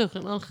nachts weer terug.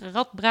 En dan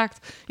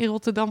geradbraakt in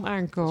Rotterdam Dat is wel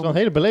aankomen. een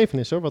hele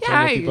belevenis hoor, wat er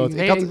Ja, op die boot.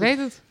 ik weet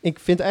het. Ik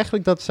vind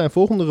eigenlijk dat zijn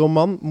volgende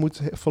roman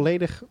moet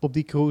volledig op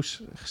die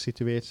cruise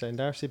gesitueerd zijn.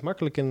 Daar zit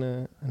makkelijk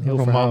een heel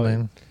verhaal roman in.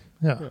 in.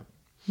 Ja.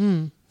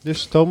 Hm.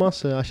 Dus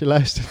Thomas, als je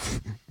luistert,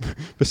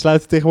 we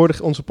sluiten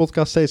tegenwoordig onze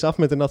podcast steeds af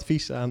met een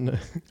advies aan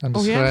Aan de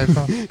Oh, ja?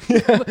 schrijver.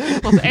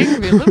 Wat eng,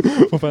 Willem.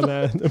 of aan de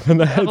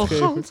uitgever.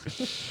 Arrogant.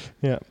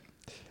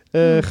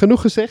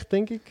 Genoeg gezegd,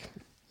 denk ik.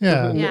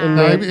 Ja, Toch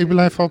Ja. ik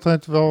blijf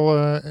altijd wel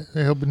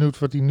heel benieuwd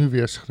wat hij nu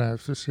weer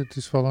schrijft. Dus het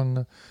is wel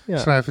een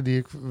schrijver die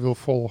ik wil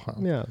volgen.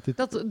 Ja,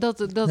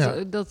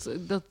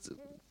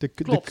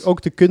 Klopt.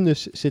 ook de kunde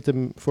zit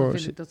hem voor,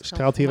 vind ik, dat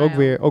straalt geldt hier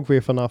voor mij ook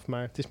weer vanaf.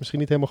 Maar het is misschien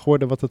niet helemaal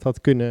geworden wat het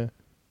had kunnen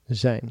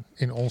zijn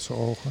In onze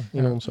ogen.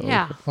 in Ja. onze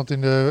Ja. ogen. Want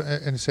in de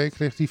NEC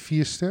kreeg hij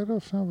 4 sterren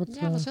of zo. Wat,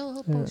 Ja, dat was wel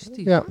heel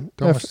positief. Ja,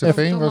 Thomas de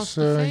Veen Thomas was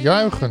de Veen,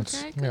 juichend.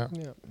 kijken. Ja.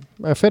 ja.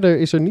 Maar verder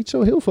is er niet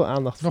zo heel veel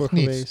aandacht Nog voor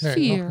niet. geweest.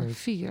 Nee. nog niet.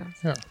 4.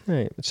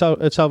 Nee,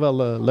 het zou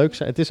wel leuk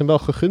zijn. Het is hem wel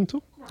gegund,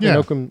 toch? Ja. En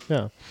ook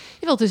Jawel,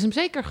 het is hem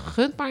zeker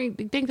gegund, maar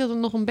ik denk dat het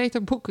nog een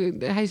beter boek is.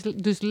 Hij is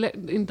dus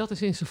dat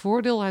is in zijn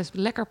voordeel. Hij is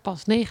lekker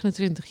pas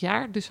 29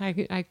 jaar, dus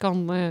hij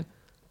kan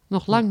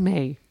nog lang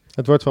mee.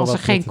 het wordt wel Als er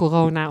wat geen met-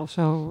 corona of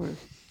zo.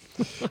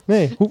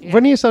 Nee, Ja.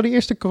 wanneer zou de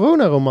eerste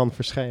coronaroman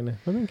verschijnen?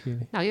 Wat denken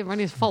jullie? Nou ja,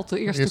 wanneer valt de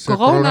eerste Eerste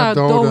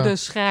corona-dode corona-dode.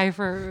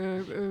 schrijver?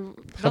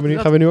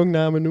 Gaan we nu ook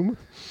namen noemen?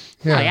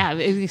 Ja. Nou ja,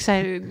 ik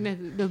zei net,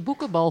 dat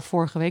boekenbal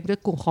vorige week, dat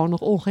kon gewoon nog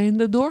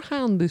ongehinderd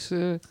doorgaan. Dus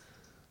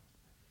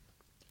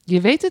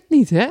je weet het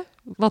niet, hè?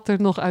 Wat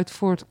er nog uit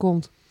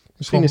voortkomt.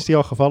 Misschien is die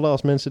al gevallen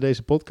als mensen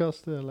deze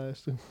podcast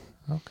luisteren.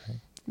 Oké.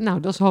 Nou,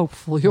 dat is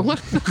hoopvol, jongen.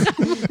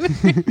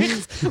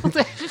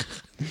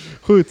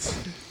 Goed.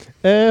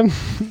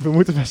 We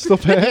moeten maar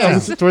stoppen, hè?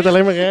 Anders het wordt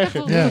alleen maar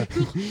erger. Ja.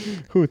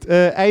 Goed.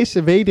 IJs,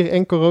 weder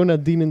en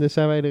corona-dienende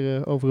zijn wij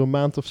er over een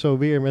maand of zo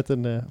weer met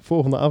een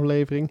volgende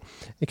aflevering.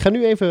 Ik ga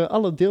nu even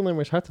alle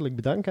deelnemers hartelijk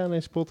bedanken aan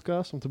deze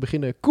podcast. Om te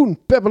beginnen Koen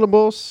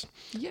Pebbelenbos.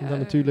 En dan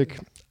natuurlijk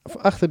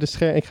achter de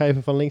scherm. Ik ga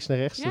even van links naar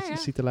rechts, Ja, dat ja.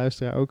 ziet de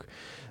luisteraar ook.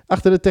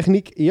 Achter de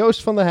techniek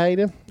Joost van der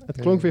Heijden.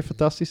 Het klonk weer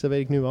fantastisch, dat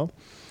weet ik nu al.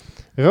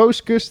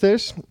 Roos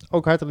Kusters,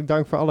 ook hartelijk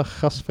dank voor alle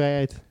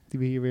gastvrijheid die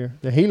we hier weer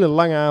de hele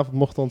lange avond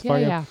mochten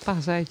ontvangen. Ja,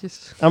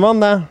 paaseitjes.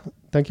 Amanda,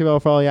 dankjewel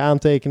voor al je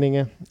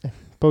aantekeningen.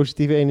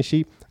 Positieve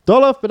energie.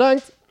 Dolf,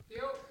 bedankt.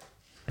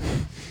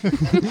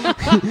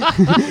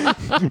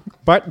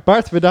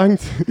 Bart,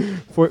 bedankt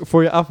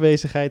voor je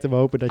afwezigheid. En we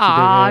hopen dat je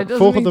Ah, er dat is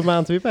volgende niet-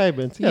 maand weer bij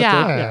bent. Ja,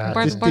 toch? ja.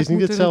 Bart, Het is niet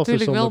moet er hetzelfde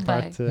natuurlijk zonder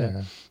wel Bart. Ja.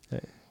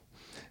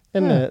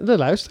 En Ja. de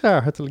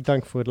luisteraar, hartelijk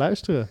dank voor het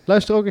luisteren.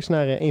 Luister ook eens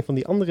naar een van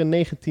die andere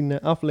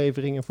 19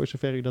 afleveringen, voor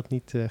zover u dat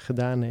niet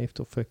gedaan heeft.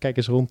 Of kijk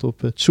eens rond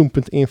op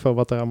zoom.info,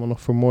 wat er allemaal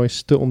nog voor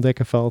moois te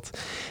ontdekken valt.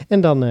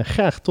 En dan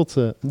graag tot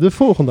de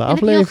volgende En heb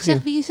je al aflevering.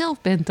 gezegd wie je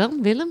zelf bent dan,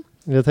 Willem?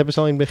 Dat hebben ze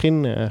al in het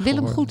begin Willem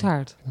gehoord.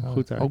 Goedhart. Nou,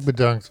 Goed uit. ook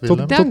bedankt, Willem.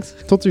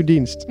 Bedankt. Tot uw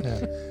dienst. Ja.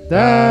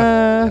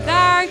 Dag.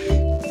 Dag.